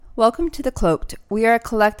Welcome to The Cloaked. We are a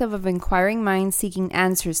collective of inquiring minds seeking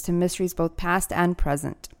answers to mysteries both past and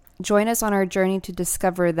present. Join us on our journey to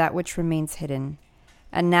discover that which remains hidden.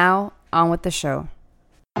 And now, on with the show.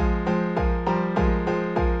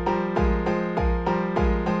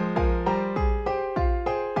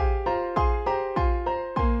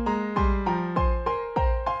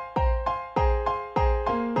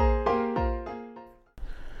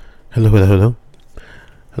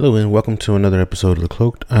 Hello, and welcome to another episode of The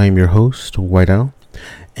Cloaked. I'm your host, White Owl,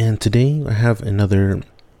 and today I have another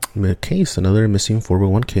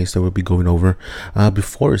Missing411 case that we'll be going over.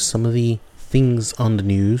 Before some of the things on the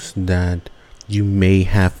news that you may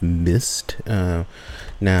have missed. This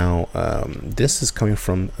is coming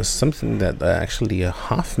from something that actually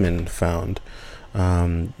Hoffman found.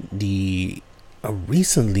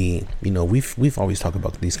 Recently, we've always talked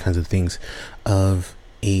about these kinds of things of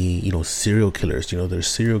serial killers. There's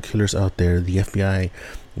serial killers out there. The FBI,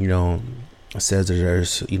 says that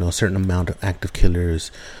there's a certain amount of active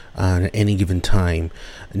killers at any given time.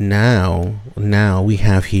 Now we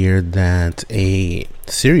have here that a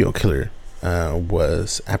serial killer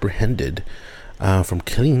was apprehended from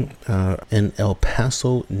killing an El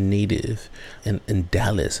Paso native in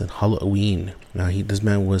Dallas on Halloween. This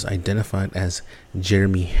man was identified as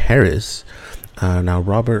Jeremy Harris.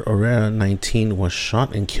 Robert Orrea, 19, was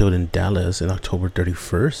shot and killed in Dallas on October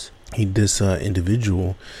 31st. This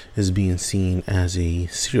individual is being seen as a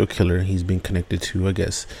serial killer. He's been connected to,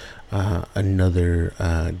 another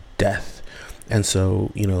death. And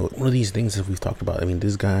so, one of these things that we've talked about,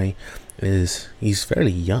 this guy he's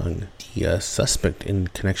fairly young. The suspect in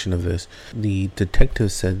connection of this, the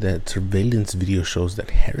detective said that surveillance video shows that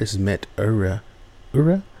Harris met Ura,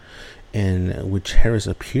 and which Harris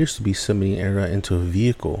appears to be summoning Era into a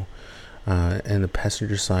vehicle and the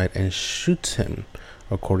passenger side and shoots him,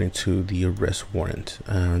 according to the arrest warrant.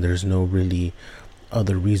 There's no really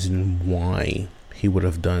other reason why he would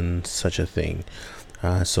have done such a thing.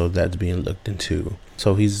 So that's being looked into.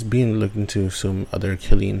 So he's being looked into some other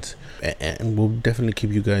killings, and we'll definitely keep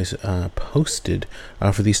you guys posted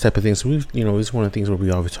for these type of things. It's one of the things where we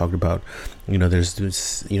always talked about. There's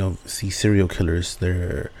this, these serial killers.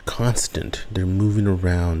 They're constant. They're moving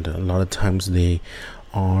around. A lot of times they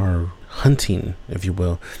are hunting, if you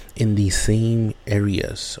will, in the same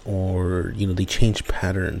areas, or they change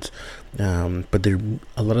patterns. But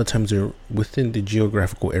a lot of times they're within the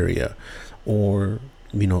geographical area, or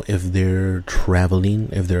if they're traveling,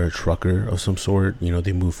 if they're a trucker of some sort,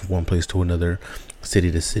 they move from one place to another,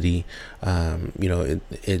 city to city.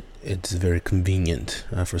 It's very convenient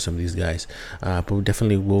for some of these guys. But we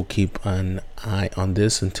definitely will keep an eye on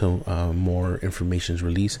this until more information is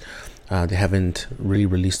released. They haven't really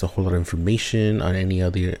released a whole lot of information on any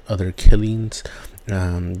other killings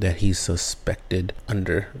that he's suspected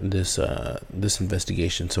under this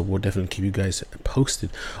investigation. So we'll definitely keep you guys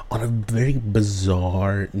posted on a very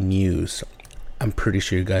bizarre news. I'm pretty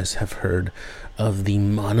sure you guys have heard of the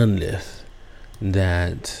monolith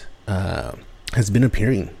that has been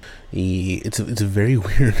appearing. It's a very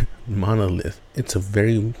weird monolith. It's a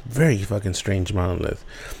very, very fucking strange monolith.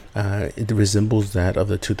 It resembles that of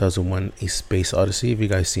the 2001 A Space Odyssey. If you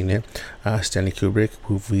guys seen it, Stanley Kubrick,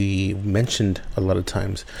 who we mentioned a lot of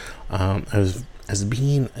times as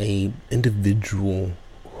being a individual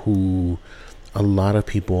who a lot of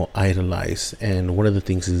people idolize. And one of the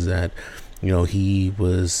things is that he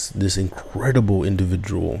was this incredible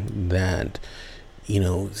individual that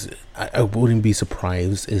I wouldn't be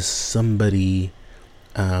surprised if somebody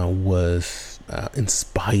was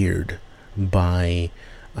inspired by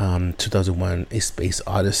 2001 A Space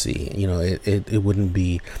Odyssey. It wouldn't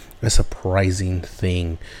be a surprising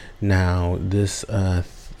thing. Now this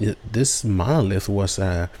monolith was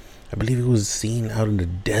I believe it was seen out in the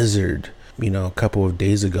desert a couple of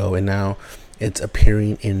days ago, and now it's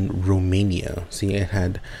appearing in Romania. See,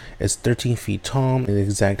 it's 13 feet tall, and the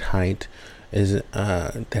exact height is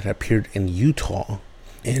that appeared in Utah,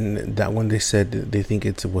 and that one they said they think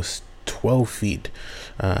it was 12 feet.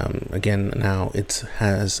 Again, now it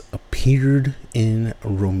has appeared in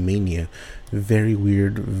Romania. Very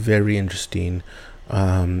weird, very interesting.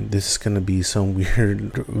 This is going to be some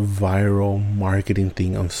weird viral marketing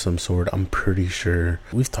thing of some sort, I'm pretty sure.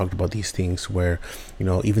 We've talked about these things where,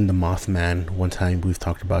 even the Mothman, one time we've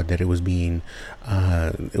talked about that it was being,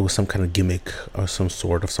 it was some kind of gimmick or some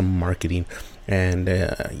sort of some marketing. And,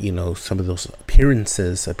 some of those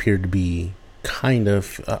appearances appeared to be kind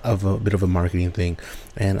of a bit of a marketing thing.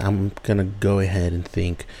 And I'm going to go ahead and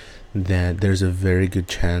think that there's a very good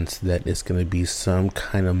chance that it's going to be some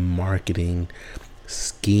kind of marketing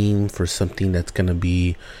scheme for something that's going to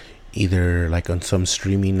be, either like on some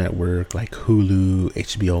streaming network like Hulu,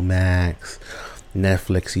 HBO Max,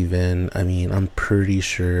 Netflix even. I mean, I'm pretty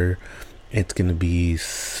sure it's gonna be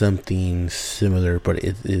something similar, but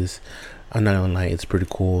it is, I'm not gonna lie, it's pretty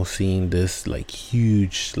cool seeing this like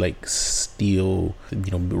huge like steel,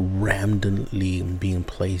 randomly being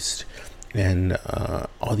placed in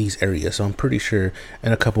all these areas. So I'm pretty sure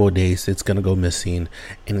in a couple of days it's gonna go missing,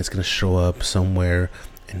 and it's gonna show up somewhere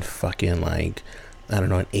in fucking like, I don't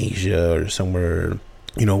know, in Asia or somewhere,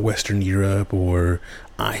 Western Europe or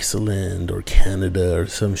Iceland or Canada or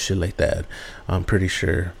some shit like that. I'm pretty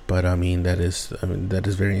sure. But that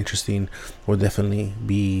is very interesting. We'll definitely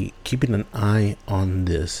be keeping an eye on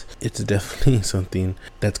this. It's definitely something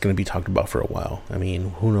that's going to be talked about for a while. I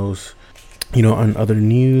mean, who knows? On other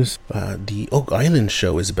news, the Oak Island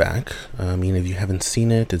show is back. If you haven't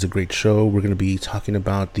seen it, it's a great show. We're going to be talking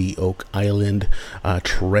about the Oak Island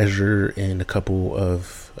treasure in a couple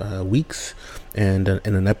of weeks. And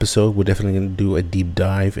in an episode, we're definitely going to do a deep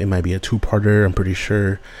dive. It might be a two-parter, I'm pretty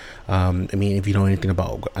sure. If you know anything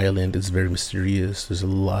about Oak Island, it's very mysterious. There's a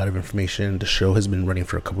lot of information. The show has been running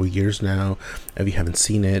for a couple of years now. If you haven't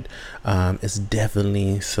seen it, it's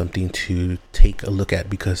definitely something to take a look at,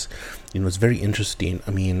 because it's very interesting.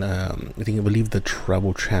 I believe the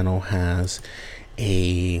Travel Channel has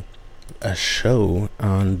a show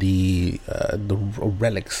on the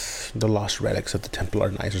relics, the lost relics of the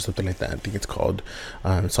Templar Knights or something like that. I think it's called.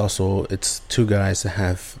 It's two guys that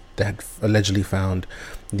have allegedly found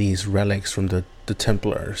these relics from the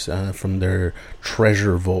Templars, from their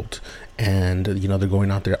treasure vault, and they're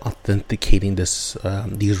going out there authenticating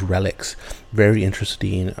these relics. Very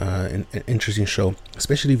interesting, an interesting show,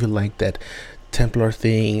 especially if you like that Templar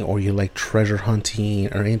thing, or you like treasure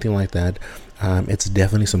hunting or anything like that. It's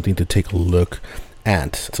definitely something to take a look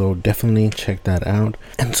at. So definitely check that out.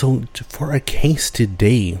 And so for our case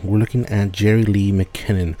today, we're looking at Jerry Lee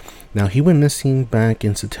McKoen. Now, he went missing back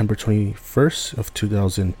in September 21st of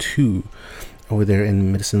 2002 over there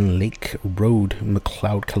in Medicine Lake Road,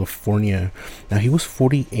 McLeod, California. Now, he was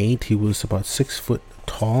 48. He was about 6 foot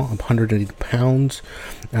tall, 180 pounds.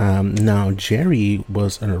 Now, Jerry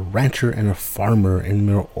was a rancher and a farmer in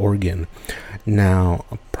Middle Oregon. Now,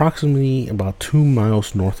 approximately about 2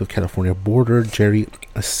 miles north of California border, Jerry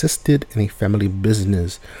assisted in a family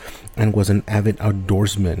business and was an avid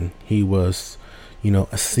outdoorsman. He was,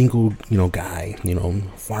 a single, guy,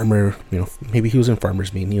 farmer, maybe he was in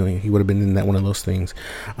farmer's meat, he would have been in that one of those things.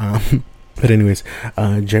 But anyways,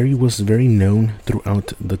 Jerry was very known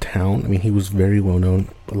throughout the town. He was very well known.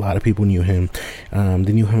 A lot of people knew him.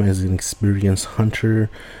 They knew him as an experienced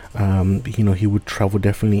hunter. He would travel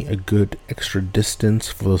definitely a good extra distance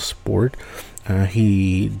for the sport.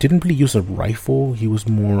 He didn't really use a rifle. He was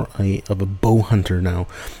more of a bow hunter.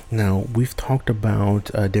 Now we've talked about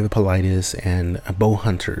David Paulides and bow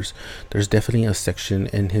hunters. There's definitely a section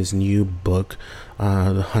in his new book,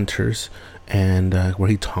 The Hunters, and where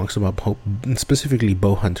he talks about specifically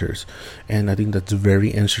bow hunters, and I think that's very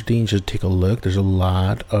interesting. You should take a look. There's a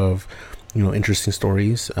lot of interesting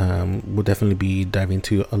stories. We'll definitely be diving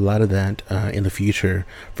into a lot of that in the future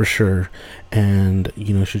for sure, and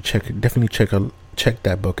should definitely check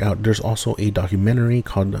that book out. There's also a documentary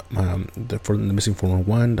called for the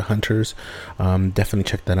Missing411, The Hunters. Definitely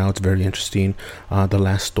check that out. It's very interesting. The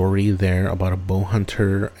last story there about a bow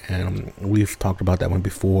hunter, and we've talked about that one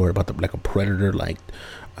before, about a predator like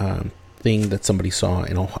thing that somebody saw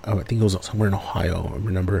in Ohio. I think it was somewhere in Ohio, I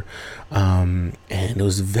remember, and it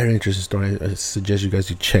was a very interesting story. I suggest you guys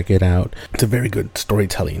to check it out. It's a very good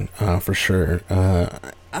storytelling for sure.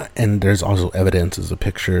 And there's also evidence as a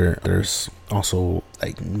picture. There's also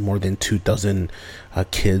like more than 24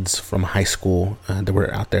 kids from high school that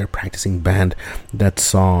were out there practicing band that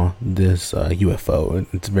saw this UFO.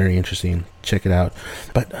 It's very interesting. Check it out.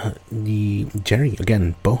 But the Jerry,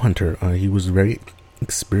 again, bow hunter, he was very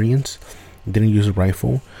experienced. Didn't use a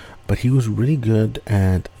rifle, but he was really good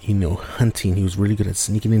at hunting. He was really good at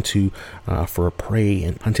sneaking into for a prey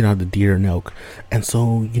and hunting out the deer and elk. And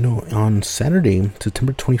so on Saturday,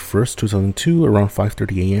 September 21st 2002, around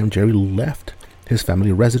 5:30 a.m., Jerry left his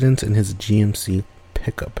family residence in his GMC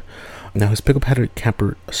pickup. Now, his pickup had a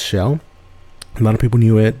camper shell. A lot of people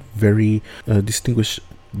knew it. Very distinguished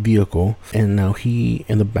vehicle. And now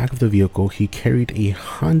in the back of the vehicle, he carried a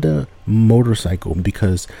Honda motorcycle,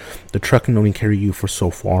 because the truck can only carry you for so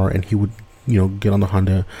far, and he would get on the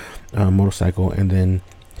Honda motorcycle and then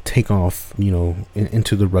take off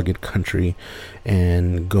into the rugged country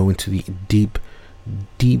and go into the deep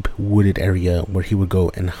deep wooded area where he would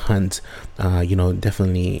go and hunt.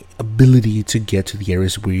 Definitely ability to get to the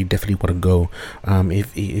areas where you definitely want to go.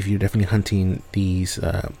 If you're definitely hunting these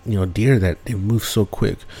deer that they move so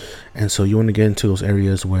quick, and so you want to get into those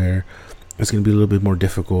areas where it's going to be a little bit more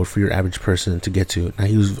difficult for your average person to get to. Now,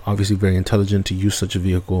 he was obviously very intelligent to use such a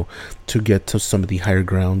vehicle to get to some of the higher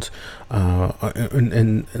grounds,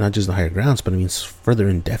 and not just the higher grounds, but I mean further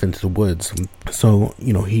in depth into the woods. So,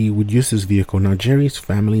 he would use this vehicle. Now, Jerry's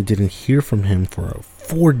family didn't hear from him for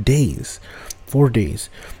 4 days. 4 days.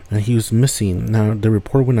 And he was missing. Now, the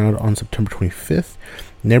report went out on September 25th.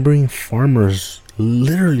 Neighboring farmers,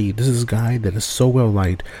 literally, this is a guy that is so well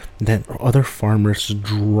liked that other farmers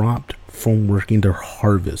dropped from working their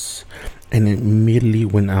harvests and immediately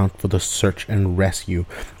went out for the search and rescue.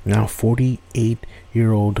 Now,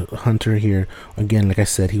 48-year-old Hunter here, again, like I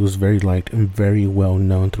said, he was very liked and very well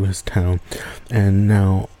known through his town. And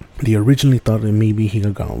now they originally thought that maybe he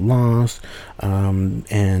had gotten lost, and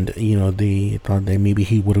they thought that maybe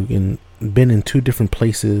he would have been in 2 different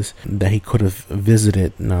places that he could have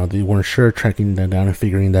visited. Now, they weren't sure. Tracking that down and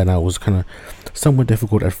figuring that out was kind of somewhat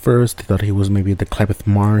difficult at first. They thought he was maybe at the Klamath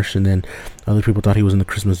Marsh, and then other people thought he was in the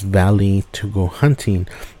Christmas Valley to go hunting,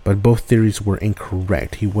 but both theories were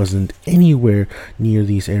incorrect. He wasn't anywhere near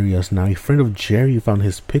these areas. Now, a friend of Jerry found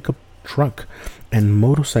his pickup truck and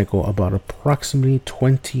motorcycle about approximately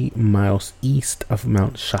 20 miles east of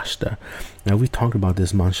Mount Shasta. Now, we talked about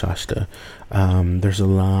this Mount Shasta. There's a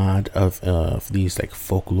lot of these like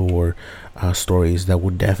folklore stories that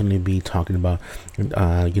would definitely be talking about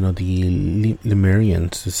the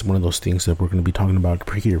Lemurians. It's one of those things that we're going to be talking about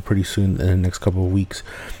pretty soon in the next couple of weeks.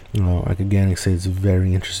 I say it's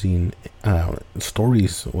very interesting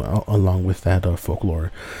stories along with that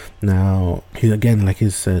folklore. Now, like he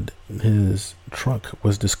said, his truck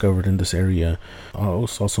was discovered in this area,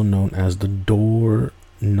 also known as the Door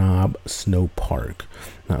Knob Snow Park.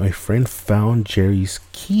 Now, a friend found Jerry's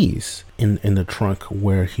keys in the trunk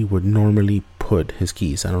where he would normally put his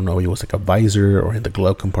keys. I don't know, it was like a visor or in the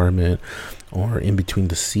glove compartment or in between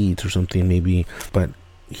the seats or something maybe, but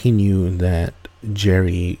he knew that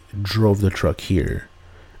Jerry drove the truck here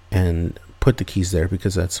and put the keys there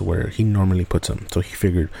because that's where he normally puts them. So he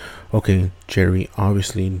figured, okay, Jerry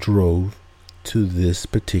obviously drove to this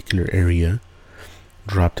particular area,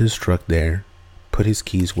 dropped his truck there, put his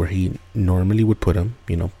keys where he normally would put them.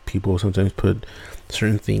 People sometimes put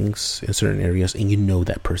certain things in certain areas, and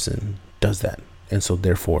that person does that. And so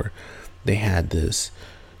therefore they had this,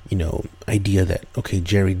 idea that, okay,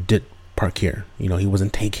 Jerry did park here. He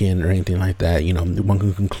wasn't taken or anything like that. One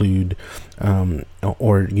can conclude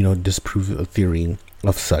or disprove a theory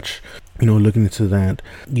of such. Looking into that,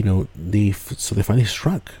 they find his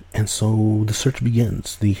truck, and so the search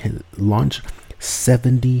begins. They launch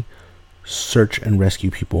 70 search and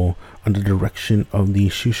rescue people under the direction of the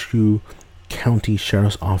Shushu County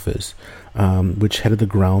Sheriff's Office, which headed the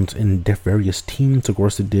grounds in various teams. Of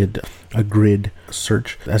course, they did a grid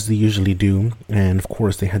search as they usually do, and of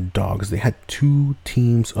course they had dogs. They had 2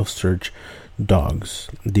 teams of search dogs.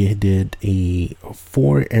 They did a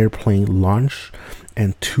 4 airplane launch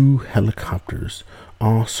and 2 helicopters,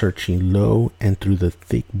 all searching low and through the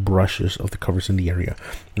thick brushes of the covers in the area.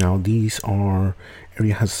 Now,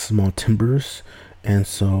 area has small timbers, and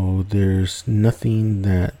so there's nothing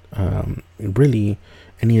that really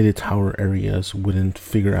any of the tower areas wouldn't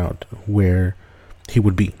figure out where he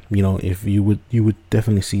would be. If you would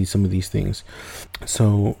definitely see some of these things.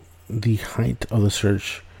 So the height of the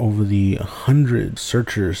search, over the 100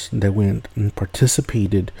 searchers that went and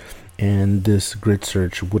participated in this grid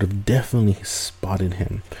search, would have definitely spotted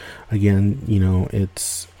him. Again,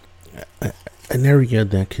 it's an area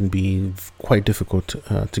that can be quite difficult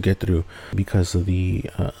to get through because of the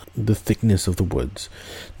thickness of the woods.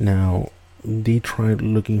 Now, they tried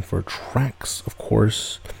looking for tracks, of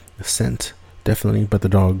course, scent, definitely, but the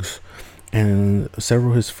dogs. And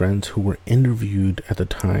several of his friends who were interviewed at the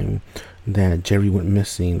time that Jerry went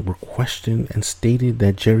missing were questioned and stated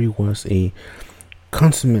that Jerry was a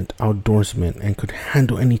consummate outdoorsman and could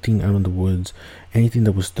handle anything out in the woods, anything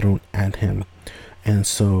that was thrown at him. And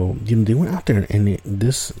so, they went out there, and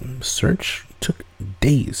this search took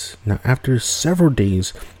days. Now, after several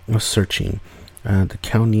days of searching, the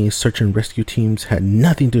county search and rescue teams had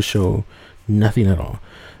nothing to show, nothing at all.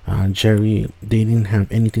 They didn't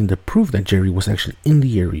have anything to prove that Jerry was actually in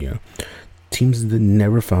the area. Teams that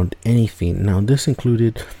never found anything. Now, this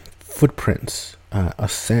included footprints, a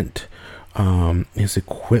scent, his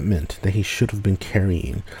equipment that he should have been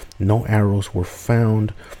carrying. No arrows were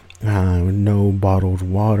found. no bottled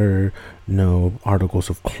water, no articles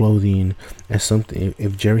of clothing. As something,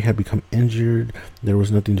 if Jerry had become injured, there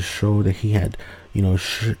was nothing to show that he had,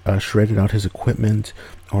 shredded out his equipment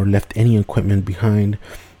or left any equipment behind.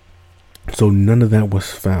 So none of that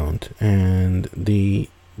was found, and they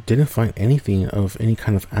didn't find anything of any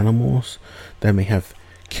kind of animals that may have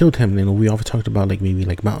killed him. We always talked about maybe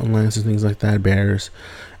mountain lions and things like that, bears,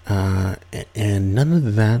 and none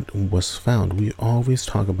of that was found. We always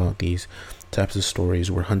talk about these types of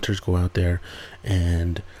stories where hunters go out there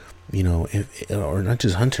and or not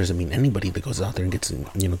just hunters, anybody that goes out there and gets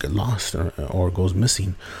get lost or goes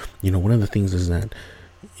missing. One of the things is that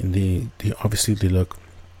they look.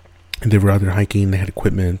 They were out there hiking, they had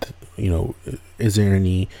equipment, is there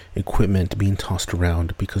any equipment being tossed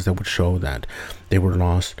around? Because that would show that they were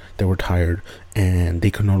lost, they were tired, and they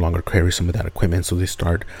could no longer carry some of that equipment. So they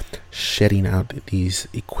start shedding out these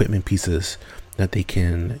equipment pieces that they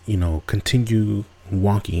can, continue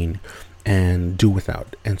walking and do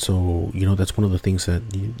without. And so, that's one of the things that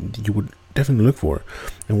you would definitely look for.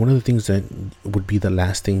 And one of the things that would be the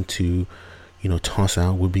last thing to, toss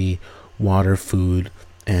out would be water, food.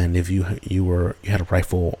 And if you had a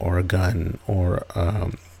rifle or a gun or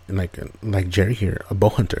like Jerry here, a bow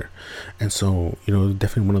hunter, and so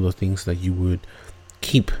definitely one of those things that you would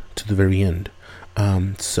keep to the very end.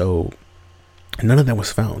 So none of that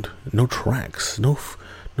was found. No tracks, no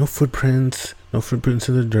footprints, in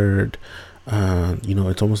the dirt.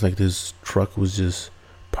 It's almost like this truck was just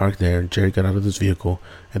parked there. Jerry got out of this vehicle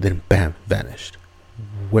and then bam, vanished.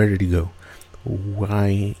 Where did he go?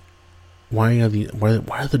 Why are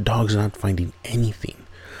the dogs not finding anything?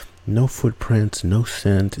 No footprints, no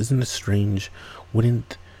scent. Isn't it strange?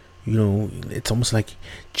 Wouldn't it's almost like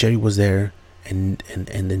Jerry was there and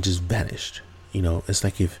then just vanished. It's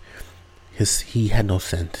like if he had no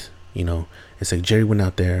scent. It's like Jerry went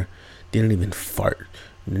out there, didn't even fart,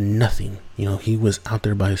 nothing. He was out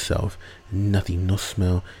there by himself, nothing, no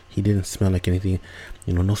smell. He didn't smell like anything.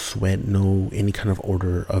 No sweat, no any kind of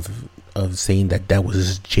odor of saying that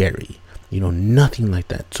was Jerry. Nothing like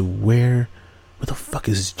that. So where the fuck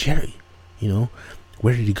is Jerry?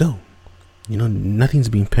 Where did he go? Nothing's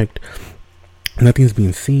being picked. Nothing's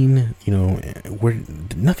being seen.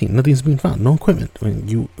 Nothing's being found. No equipment.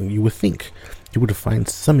 You would think you would find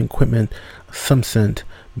some equipment, some scent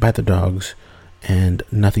by the dogs, and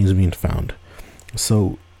nothing's being found.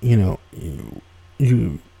 So, you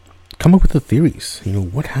come up with the theories.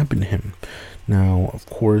 What happened to him? Now, of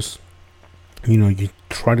course, you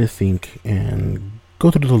try to think and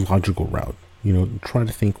go through the logical route. Try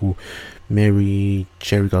to think, well, maybe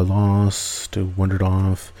Jerry got lost, wandered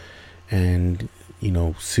off, and,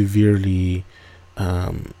 severely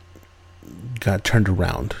got turned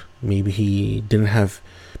around. Maybe he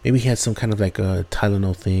had some kind of like a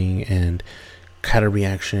Tylenol thing and had a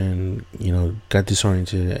reaction, got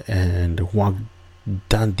disoriented and walked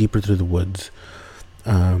down deeper through the woods.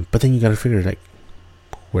 But then you got to figure,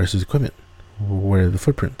 where's his equipment? Where are the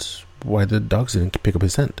footprints? Why the dogs didn't pick up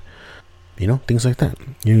his scent? Things like that.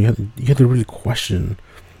 You have to really question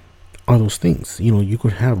all those things. You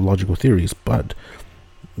could have logical theories, but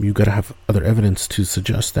you got to have other evidence to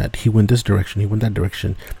suggest that he went this direction, he went that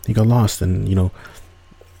direction, he got lost, and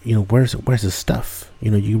where's his stuff?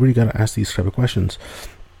 You really got to ask these type of questions.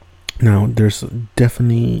 Now, there's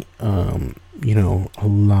definitely a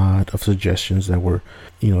lot of suggestions that were,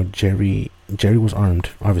 Jerry was armed,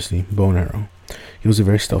 obviously, bow and arrow. He was a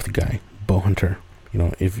very stealthy guy, bow hunter.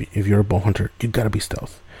 If you're a bow hunter, you gotta be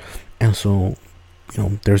stealth. And so,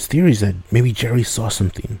 there's theories that maybe Jerry saw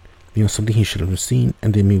something, something he shouldn't have seen,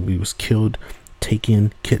 and then maybe he was killed,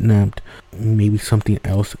 taken, kidnapped, maybe something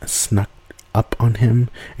else snuck up on him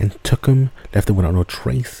and took him, left him without no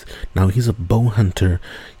trace. Now he's a bow hunter.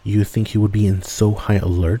 You think he would be in so high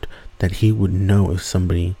alert that he would know if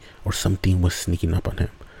somebody or something was sneaking up on him.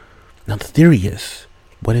 Now the theory is,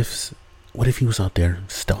 what if he was out there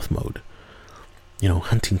stealth mode,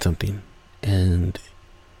 hunting something, and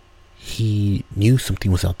he knew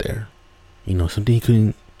something was out there, something he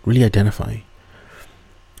couldn't really identify.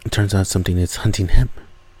 It turns out something is hunting him,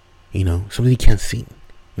 something he can't see.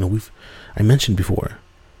 I mentioned before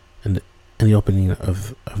in the opening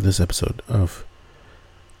of this episode of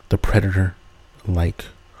the predator like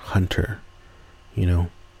hunter,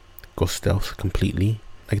 go stealth completely,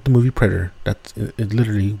 like the movie Predator. That's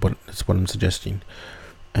literally what I'm suggesting.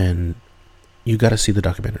 And you got to see the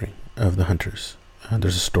documentary of the hunters.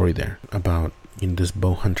 There's a story there about this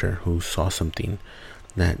bow hunter who saw something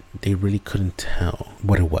that they really couldn't tell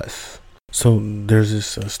what it was. So there's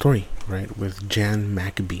this story, right, with Jan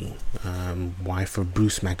Maccabee, wife of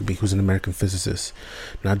Bruce Maccabee, who's an American physicist.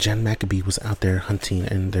 Now, Jan Maccabee was out there hunting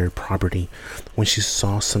in their property when she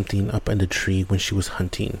saw something up in the tree when she was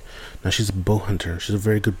hunting. Now, she's a bow hunter. She's a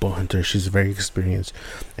very good bow hunter. She's very experienced,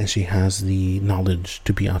 and she has the knowledge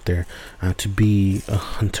to be out there, to be a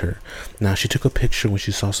hunter. Now, she took a picture when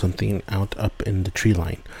she saw something out up in the tree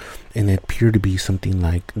line, and it appeared to be something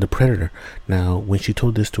like the predator. Now, when she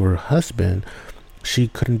told this to her husband, she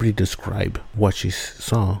couldn't really describe what she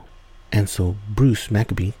saw, and so Bruce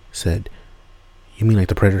Maccabee said, "You mean like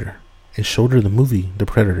the Predator?" and showed her the movie The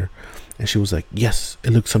Predator, and she was like, "Yes,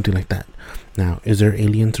 it looks something like that." Now, is there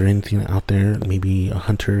aliens or anything out there, maybe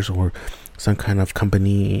hunters or some kind of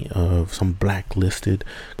company of some blacklisted,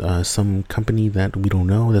 some company that we don't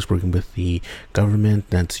know that's working with the government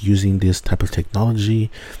that's using this type of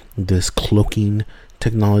technology, this cloaking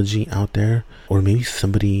technology out there, or maybe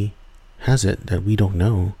somebody has it that we don't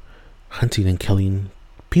know, hunting and killing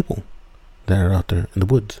people that are out there in the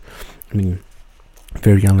woods. I mean,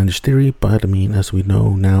 very outlandish theory, but I mean, as we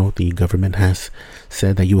know now, the government has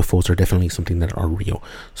said that UFOs are definitely something that are real.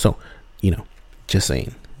 So, just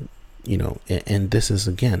saying, and this is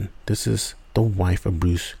the wife of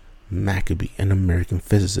Bruce Maccabee, an American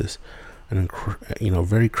physicist, and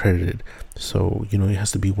very credited. So it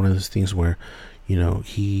has to be one of those things where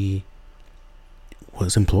he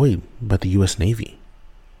was employed by the U.S. Navy,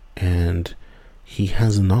 and he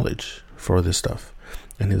has the knowledge for this stuff.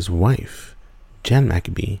 And his wife, Jan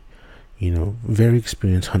Maccabee, very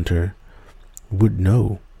experienced hunter, would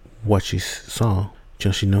know what she saw.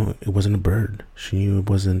 She knew it wasn't a bird. She knew it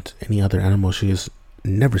wasn't any other animal she has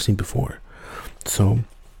never seen before. So,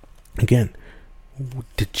 again,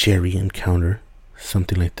 did Jerry encounter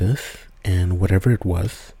something like this? And whatever it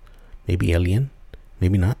was, maybe alien,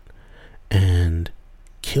 maybe not, and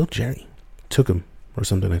killed Jerry, took him, or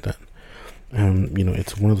something like that.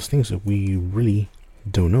 It's one of those things that we really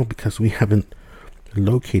don't know because we haven't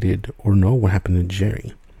located or know what happened to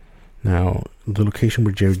Jerry. Now, the location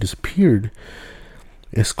where Jerry disappeared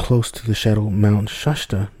is close to the Shadow Mount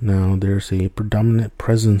Shasta. Now, there's a predominant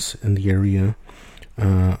presence in the area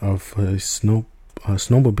of a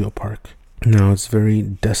snowmobile park. Now, it's a very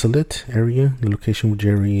desolate area. The location where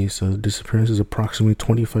Jerry's disappearance is approximately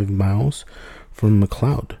 25 miles from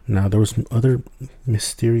McLeod. Now, there was other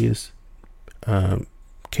mysterious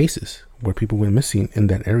cases where people went missing in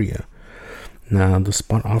that area. Now, the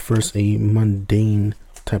spot offers a mundane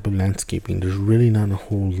type of landscaping. There's really not a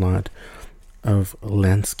whole lot of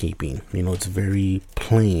landscaping. It's very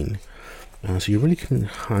plain. So you really couldn't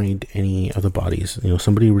hide any of the bodies.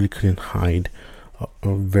 Somebody really couldn't hide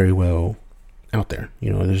very well out there.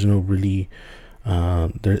 There's no really,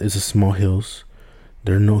 there is a small hills.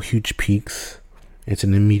 There are no huge peaks. It's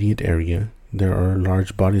an immediate area. There are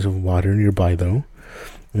large bodies of water nearby though.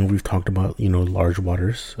 And we've talked about, large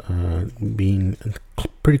waters being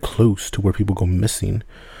pretty close to where people go missing.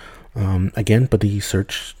 But they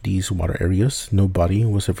searched these water areas. No body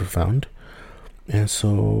was ever found. And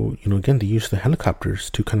so, again, they used the helicopters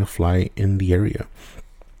to kind of fly in the area.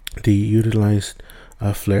 They utilized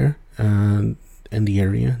a flare in the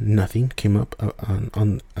area. Nothing came up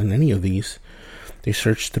on any of these. They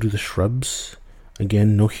searched through the shrubs.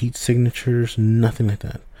 Again, no heat signatures, nothing like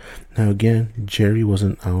that. Now, again, Jerry was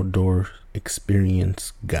an outdoor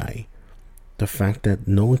experienced guy. The fact that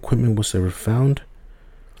no equipment was ever found,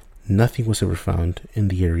 nothing was ever found in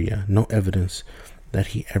the area, no evidence that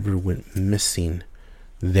he ever went missing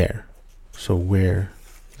there. So where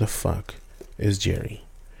the fuck is Jerry?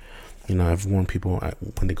 I've warned people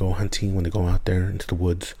when they go hunting, when they go out there into the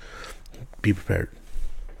woods, be prepared.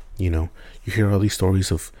 You hear all these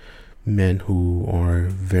stories of men who are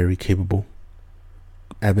very capable,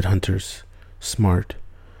 avid hunters, smart,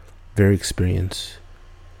 very experienced,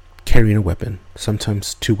 carrying a weapon,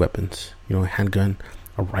 sometimes two weapons, a handgun,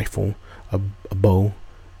 a rifle, a bow,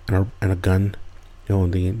 and a gun.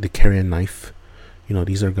 They carry a knife.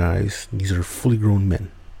 These are guys, these are fully grown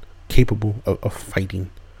men, capable of fighting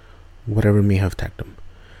whatever may have attacked them,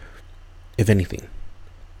 if anything,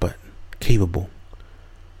 but capable.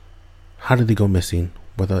 How did they go missing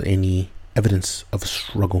without any evidence of a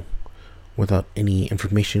struggle, without any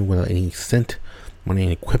information, without any scent, without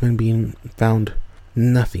any equipment being found?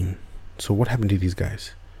 Nothing. So what happened to these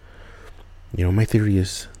guys? My theory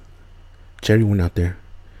is Jerry went out there,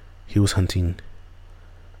 he was hunting,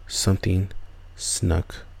 something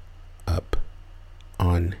snuck up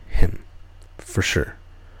on him, for sure.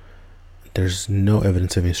 There's no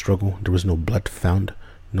evidence of any struggle. There was no blood found,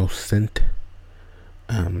 no scent.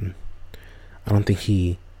 I don't think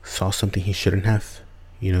he saw something he shouldn't have.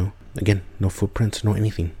 Again, no footprints, no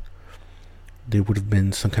anything. There would have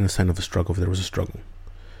been some kind of sign of a struggle if there was a struggle.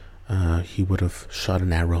 He would have shot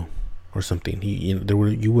an arrow or something.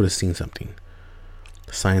 You would have seen something,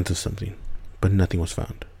 signs of something, but nothing was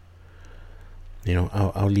found.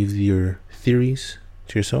 I'll leave your theories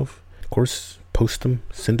to yourself. Of course, post them,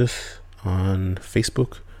 send us on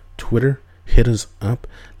Facebook, Twitter, hit us up,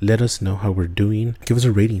 let us know how we're doing. Give us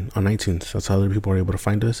a rating on iTunes. That's how other people are able to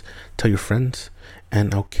find us. Tell your friends,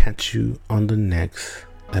 and I'll catch you on the next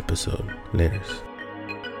episode. Laters.